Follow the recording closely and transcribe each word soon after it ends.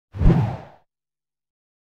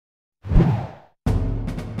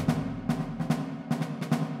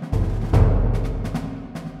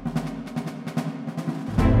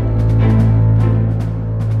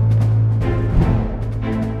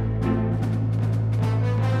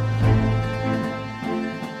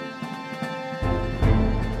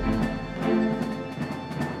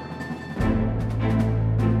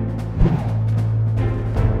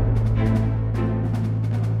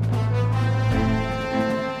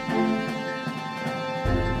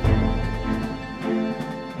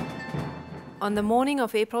On the morning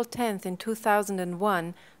of April 10th in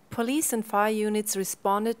 2001, police and fire units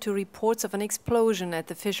responded to reports of an explosion at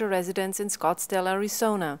the Fisher residence in Scottsdale,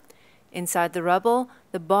 Arizona. Inside the rubble,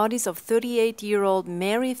 the bodies of 38-year-old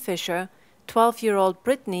Mary Fisher, 12-year-old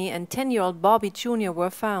Brittany, and 10-year-old Bobby Jr.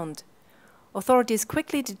 were found. Authorities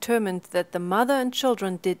quickly determined that the mother and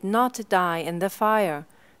children did not die in the fire,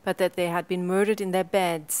 but that they had been murdered in their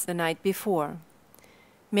beds the night before.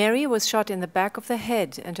 Mary was shot in the back of the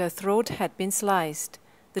head and her throat had been sliced.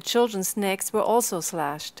 The children's necks were also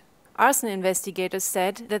slashed. Arson investigators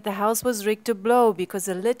said that the house was rigged to blow because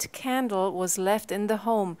a lit candle was left in the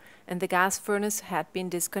home and the gas furnace had been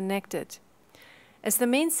disconnected. As the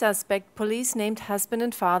main suspect, police named husband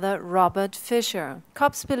and father Robert Fisher.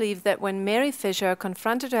 Cops believe that when Mary Fisher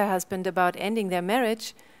confronted her husband about ending their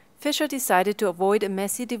marriage, Fisher decided to avoid a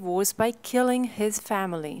messy divorce by killing his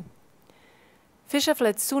family. Fisher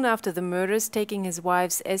fled soon after the murders, taking his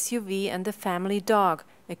wife's SUV and the family dog,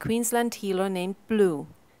 a Queensland heeler named Blue.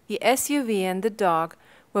 The SUV and the dog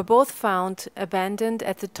were both found abandoned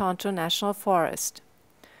at the Tonto National Forest.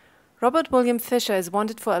 Robert William Fisher is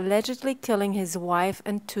wanted for allegedly killing his wife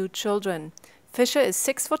and 2 children. Fisher is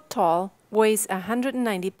 6 foot tall, weighs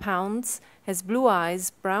 190 pounds, has blue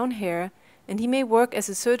eyes, brown hair, and he may work as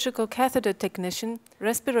a surgical catheter technician,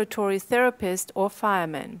 respiratory therapist, or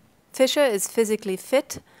fireman. Fisher is physically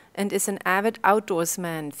fit and is an avid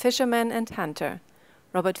outdoorsman, fisherman, and hunter.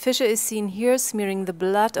 Robert Fisher is seen here smearing the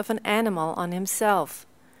blood of an animal on himself.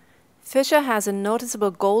 Fisher has a noticeable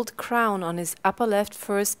gold crown on his upper left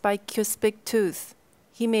first bicuspid tooth.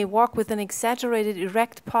 He may walk with an exaggerated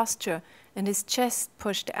erect posture and his chest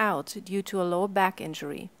pushed out due to a lower back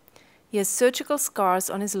injury. He has surgical scars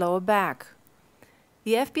on his lower back.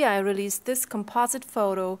 The FBI released this composite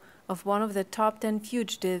photo of one of the top 10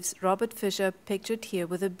 fugitives, Robert Fisher, pictured here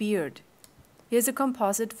with a beard. Here's a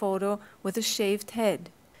composite photo with a shaved head.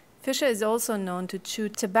 Fisher is also known to chew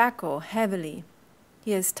tobacco heavily.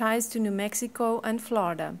 He has ties to New Mexico and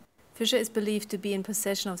Florida. Fisher is believed to be in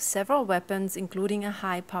possession of several weapons, including a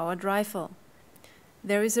high-powered rifle.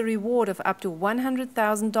 There is a reward of up to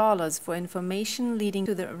 $100,000 for information leading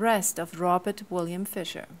to the arrest of Robert William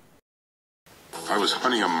Fisher. I was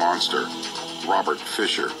hunting a monster, Robert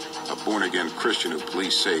Fisher, a born-again Christian who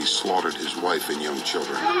police say slaughtered his wife and young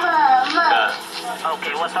children.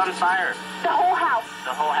 Okay, what's on fire? The whole house.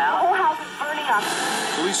 The whole house? The whole house is burning up.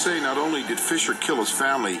 Police say not only did Fisher kill his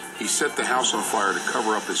family, he set the house on fire to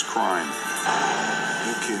cover up his crime.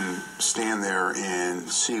 You can stand there and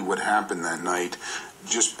see what happened that night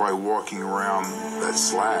just by walking around that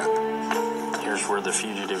slab. Here's where the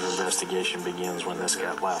fugitive investigation begins when this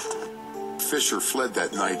got left. Fisher fled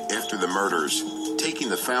that night after the murders, taking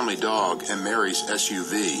the family dog and Mary's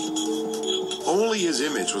SUV. Only his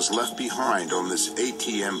image was left behind on this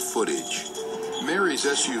ATM footage. Mary's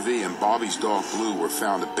SUV and Bobby's dog Blue were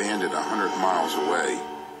found abandoned 100 miles away.